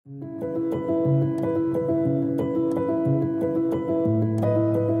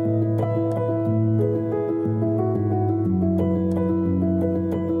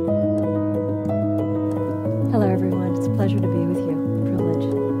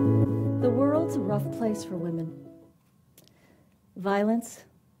place for women. Violence,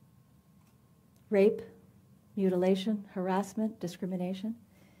 rape, mutilation, harassment, discrimination.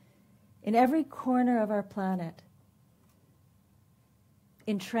 In every corner of our planet,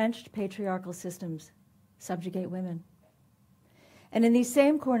 entrenched patriarchal systems subjugate women. And in these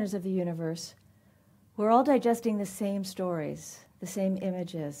same corners of the universe, we're all digesting the same stories, the same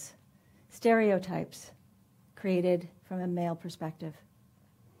images, stereotypes created from a male perspective.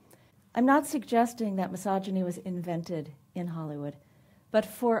 I'm not suggesting that misogyny was invented in Hollywood, but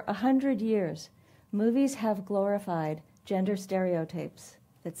for 100 years, movies have glorified gender stereotypes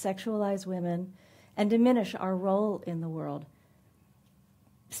that sexualize women and diminish our role in the world.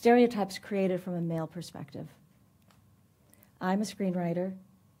 Stereotypes created from a male perspective. I'm a screenwriter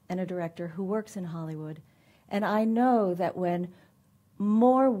and a director who works in Hollywood, and I know that when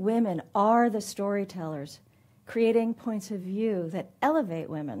more women are the storytellers, creating points of view that elevate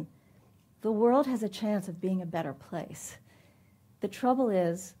women, the world has a chance of being a better place. The trouble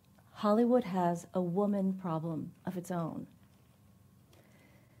is, Hollywood has a woman problem of its own.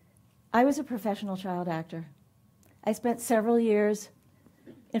 I was a professional child actor. I spent several years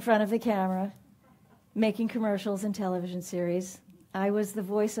in front of the camera, making commercials and television series. I was the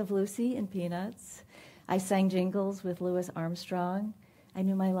voice of Lucy in Peanuts. I sang jingles with Louis Armstrong. I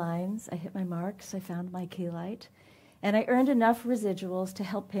knew my lines. I hit my marks. I found my key light. And I earned enough residuals to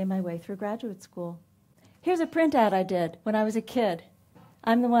help pay my way through graduate school. Here's a print ad I did when I was a kid.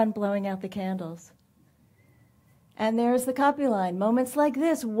 I'm the one blowing out the candles. And there's the copy line, moments like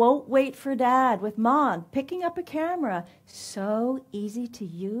this won't wait for Dad, with Mom picking up a camera. So easy to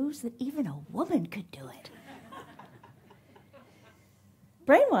use that even a woman could do it.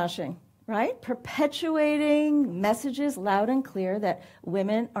 Brainwashing, right? Perpetuating messages loud and clear that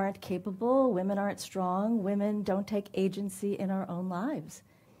women aren't capable, women aren't strong, women don't take agency in our own lives.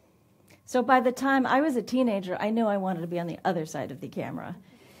 So by the time I was a teenager, I knew I wanted to be on the other side of the camera.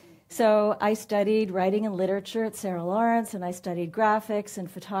 So I studied writing and literature at Sarah Lawrence, and I studied graphics and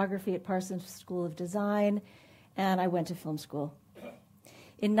photography at Parsons School of Design, and I went to film school.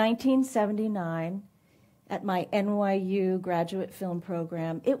 In 1979, at my NYU graduate film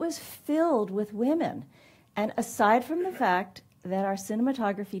program, it was filled with women. And aside from the fact that our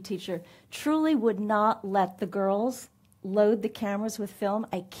cinematography teacher truly would not let the girls load the cameras with film,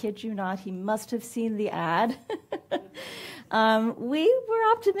 I kid you not, he must have seen the ad. We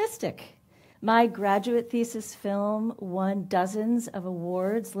were optimistic. My graduate thesis film won dozens of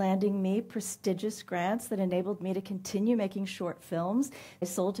awards, landing me prestigious grants that enabled me to continue making short films. I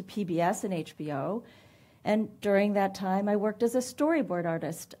sold to PBS and HBO. And during that time, I worked as a storyboard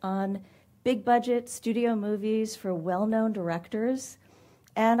artist on big-budget studio movies for well-known directors.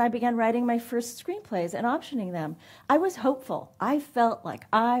 And I began writing my first screenplays and optioning them. I was hopeful. I felt like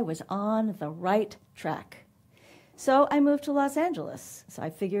I was on the right track. So I moved to Los Angeles. So I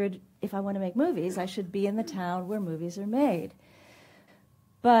figured if I want to make movies, I should be in the town where movies are made.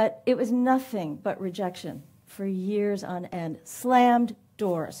 But it was nothing but rejection for years on end. Slammed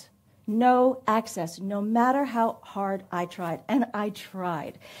doors. No access, no matter how hard I tried. And I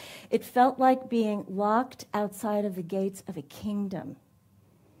tried. It felt like being locked outside of the gates of a kingdom.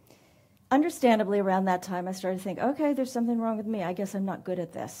 Understandably, around that time, I started to think, okay, there's something wrong with me. I guess I'm not good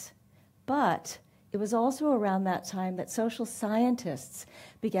at this. But it was also around that time that social scientists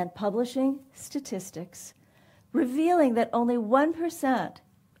began publishing statistics revealing that only 1%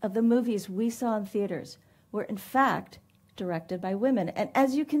 of the movies we saw in theaters were, in fact, directed by women. And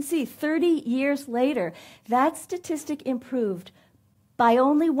as you can see, 30 years later, that statistic improved by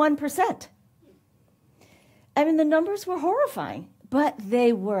only 1%. I mean, the numbers were horrifying, but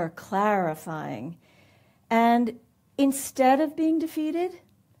they were clarifying. And instead of being defeated,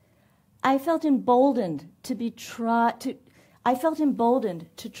 I felt emboldened to try to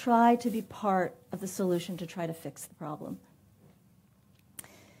be part of the solution to try to fix the problem.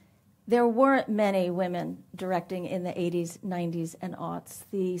 There weren't many women directing in the 80s, 90s, and aughts.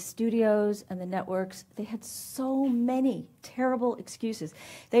 The studios and the networks, they had so many terrible excuses.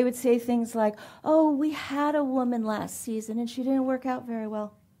 They would say things like, oh, we had a woman last season and she didn't work out very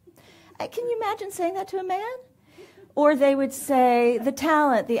well. Can you imagine saying that to a man? Or they would say, the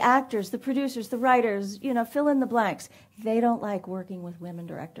talent, the actors, the producers, the writers, fill in the blanks. They don't like working with women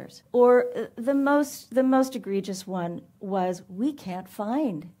directors. Or the most egregious one was, we can't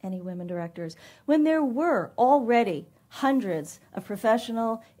find any women directors, when there were already hundreds of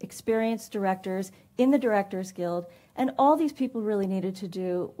professional, experienced directors in the Directors Guild, and all these people really needed to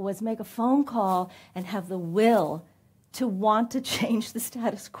do was make a phone call and have the will to want to change the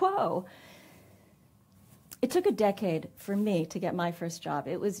status quo. It took a decade for me to get my first job.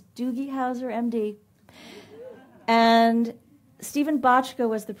 It was Doogie Howser, MD, And Stephen Bochco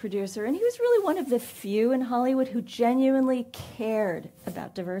was the producer, and he was really one of the few in Hollywood who genuinely cared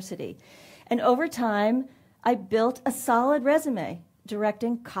about diversity. And over time, I built a solid resume,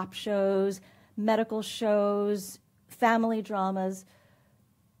 directing cop shows, medical shows, family dramas.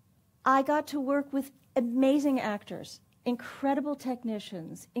 I got to work with amazing actors, incredible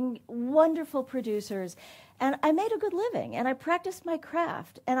technicians, wonderful producers, and I made a good living, and I practiced my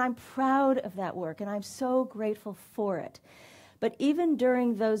craft, and I'm proud of that work, and I'm so grateful for it. But even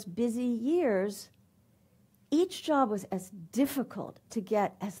during those busy years, each job was as difficult to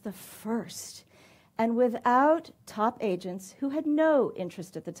get as the first. And without top agents who had no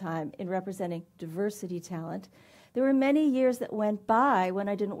interest at the time in representing diversity talent, there were many years that went by when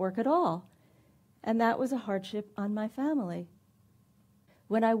I didn't work at all. And that was a hardship on my family.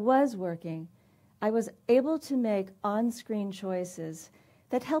 When I was working, I was able to make on-screen choices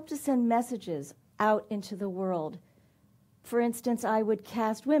that helped to send messages out into the world. For instance, I would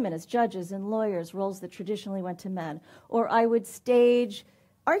cast women as judges and lawyers, roles that traditionally went to men. Or I would stage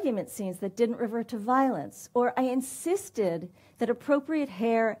argument scenes that didn't revert to violence. Or I insisted that appropriate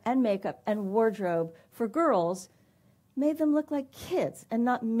hair and makeup and wardrobe for girls made them look like kids and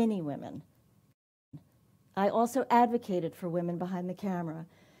not mini women. I also advocated for women behind the camera.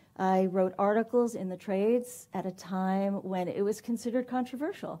 I wrote articles in the trades at a time when it was considered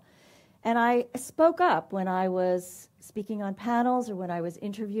controversial. And I spoke up when I was speaking on panels or when I was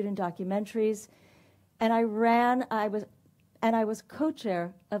interviewed in documentaries. And I was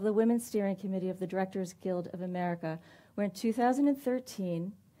co-chair of the Women's Steering Committee of the Directors Guild of America, where in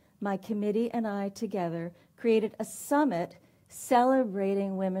 2013, my committee and I together created a summit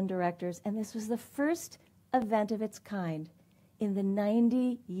celebrating women directors. And this was the first event of its kind in the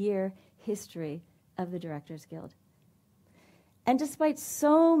 90-year history of the Directors Guild. And despite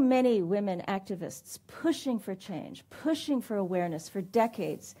so many women activists pushing for change, pushing for awareness for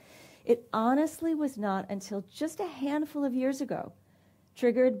decades, it honestly was not until just a handful of years ago,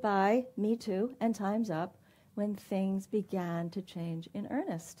 triggered by Me Too and Time's Up, when things began to change in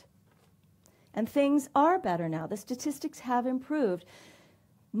earnest. And things are better now. The statistics have improved.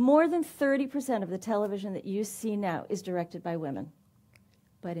 More than 30% of the television that you see now is directed by women.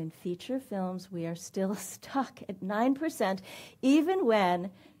 But in feature films, we are still stuck at 9%, even when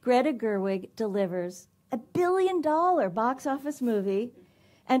Greta Gerwig delivers a $1 billion box office movie,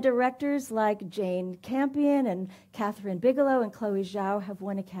 and directors like Jane Campion and Catherine Bigelow and Chloe Zhao have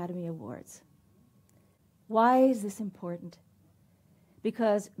won Academy Awards. Why is this important?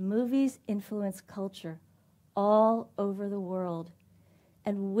 Because movies influence culture all over the world,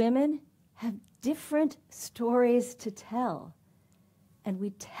 and women have different stories to tell. And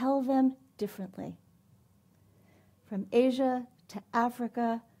we tell them differently. From Asia to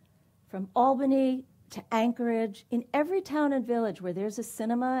Africa, from Albany to Anchorage, in every town and village where there's a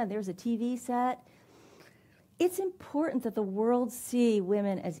cinema and there's a TV set, it's important that the world see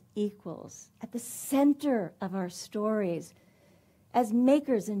women as equals, at the center of our stories, as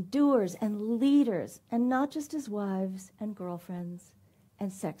makers and doers and leaders, and not just as wives and girlfriends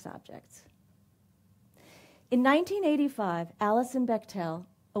and sex objects. In 1985, Alison Bechdel,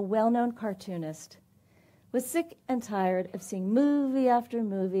 a well-known cartoonist, was sick and tired of seeing movie after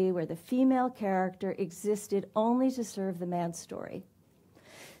movie where the female character existed only to serve the man's story.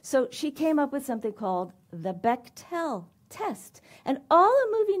 So she came up with something called the Bechdel test. And all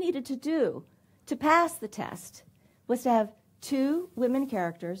a movie needed to do to pass the test was to have two women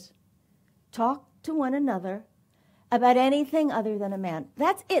characters talk to one another about anything other than a man.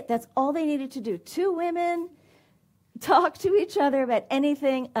 That's it. That's all they needed to do. Two women talk to each other about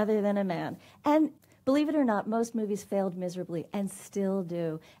anything other than a man. And believe it or not, most movies failed miserably and still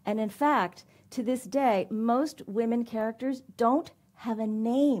do. And in fact, to this day, most women characters don't have a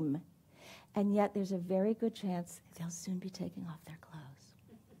name. And yet there's a very good chance they'll soon be taking off their clothes.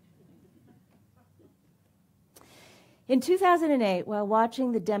 In 2008, while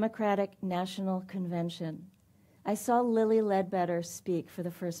watching the Democratic National Convention, I saw Lilly Ledbetter speak for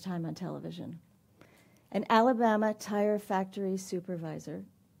the first time on television. An Alabama tire factory supervisor.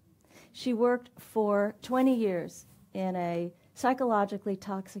 She worked for 20 years in a psychologically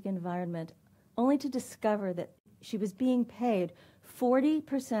toxic environment, only to discover that she was being paid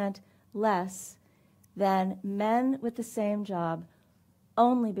 40% less than men with the same job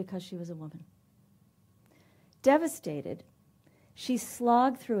only because she was a woman. Devastated, she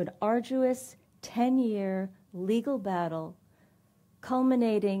slogged through an arduous 10-year legal battle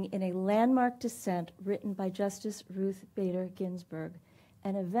culminating in a landmark dissent written by Justice Ruth Bader Ginsburg,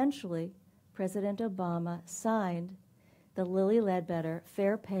 and eventually President Obama signed the Lilly Ledbetter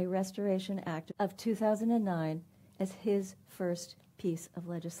Fair Pay Restoration Act of 2009 as his first piece of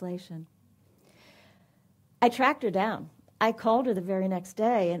legislation. I tracked her down. I called her the very next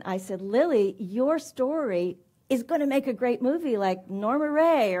day, and I said, Lilly, your story is going to make a great movie like Norma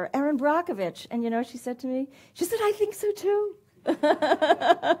Ray or Erin Brockovich. And you know what she said to me? She said, I think so too.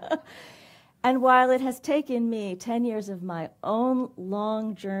 And while it has taken me 10 years of my own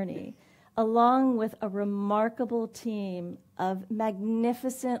long journey, along with a remarkable team of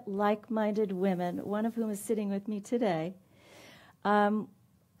magnificent, like-minded women, one of whom is sitting with me today,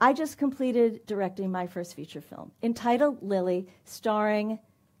 I just completed directing my first feature film, entitled Lilly, starring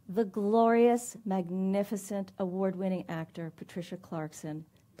the glorious, magnificent, award-winning actor Patricia Clarkson,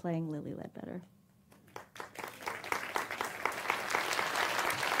 playing Lilly Ledbetter.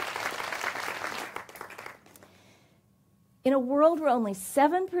 In a world where only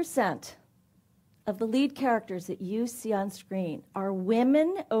 7% of the lead characters that you see on screen are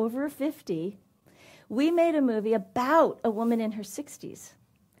women over 50, we made a movie about a woman in her 60s,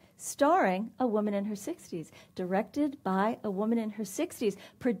 starring a woman in her 60s, directed by a woman in her 60s,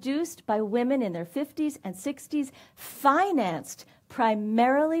 produced by women in their 50s and 60s, financed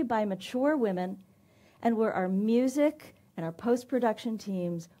primarily by mature women, and where our music and our post-production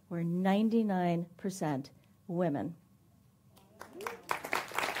teams were 99% women.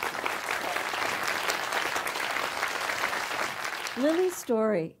 Lilly's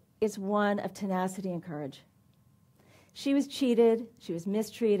story is one of tenacity and courage. She was cheated, she was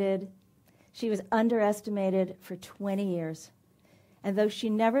mistreated, she was underestimated for 20 years. And though she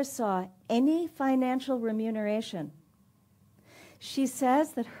never saw any financial remuneration, she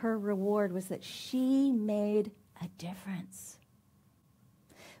says that her reward was that she made a difference.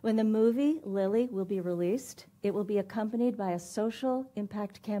 When the movie Lilly will be released, it will be accompanied by a social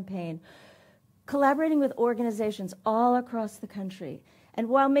impact campaign, collaborating with organizations all across the country. And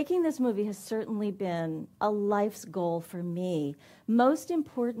while making this movie has certainly been a life's goal for me, most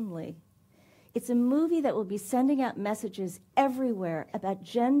importantly, it's a movie that will be sending out messages everywhere about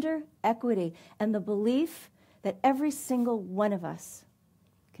gender equity and the belief that every single one of us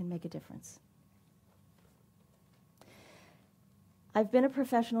can make a difference. I've been a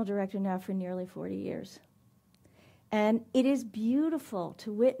professional director now for nearly 40 years. And it is beautiful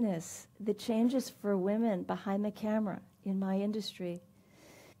to witness the changes for women behind the camera in my industry.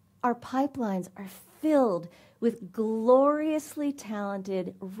 Our pipelines are filled with gloriously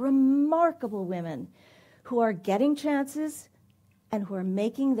talented, remarkable women who are getting chances and who are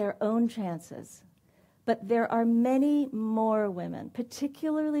making their own chances. But there are many more women,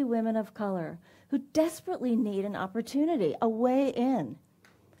 particularly women of color, who desperately need an opportunity, a way in.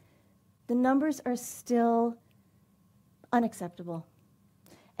 The numbers are still unacceptable.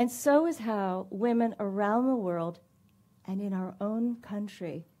 And so is how women around the world and in our own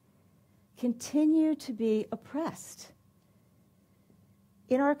country continue to be oppressed.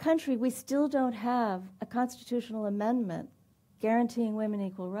 In our country, we still don't have a constitutional amendment guaranteeing women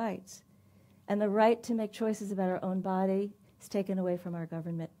equal rights. And the right to make choices about our own body is taken away from our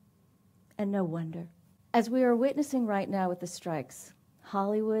government. And no wonder. As we are witnessing right now with the strikes,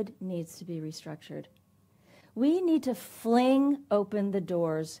 Hollywood needs to be restructured. We need to fling open the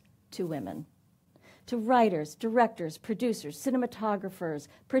doors to women, to writers, directors, producers, cinematographers,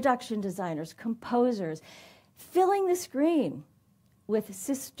 production designers, composers, filling the screen with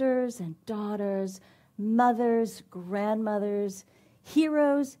sisters and daughters, mothers, grandmothers,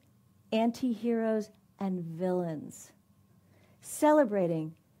 heroes, anti-heroes, and villains,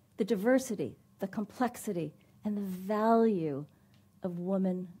 celebrating the diversity, the complexity, and the value of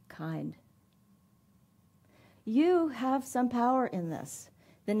womankind. You have some power in this.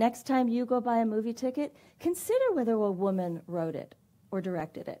 The next time you go buy a movie ticket, consider whether a woman wrote it or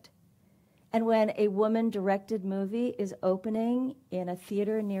directed it. And when a woman-directed movie is opening in a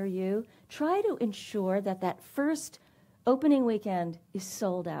theater near you, try to ensure that that first opening weekend is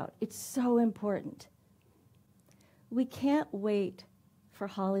sold out. It's so important. We can't wait for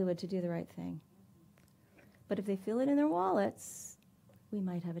Hollywood to do the right thing. But if they feel it in their wallets, we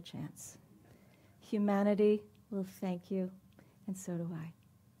might have a chance. Humanity will thank you, and so do I.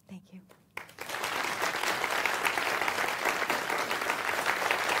 Thank you.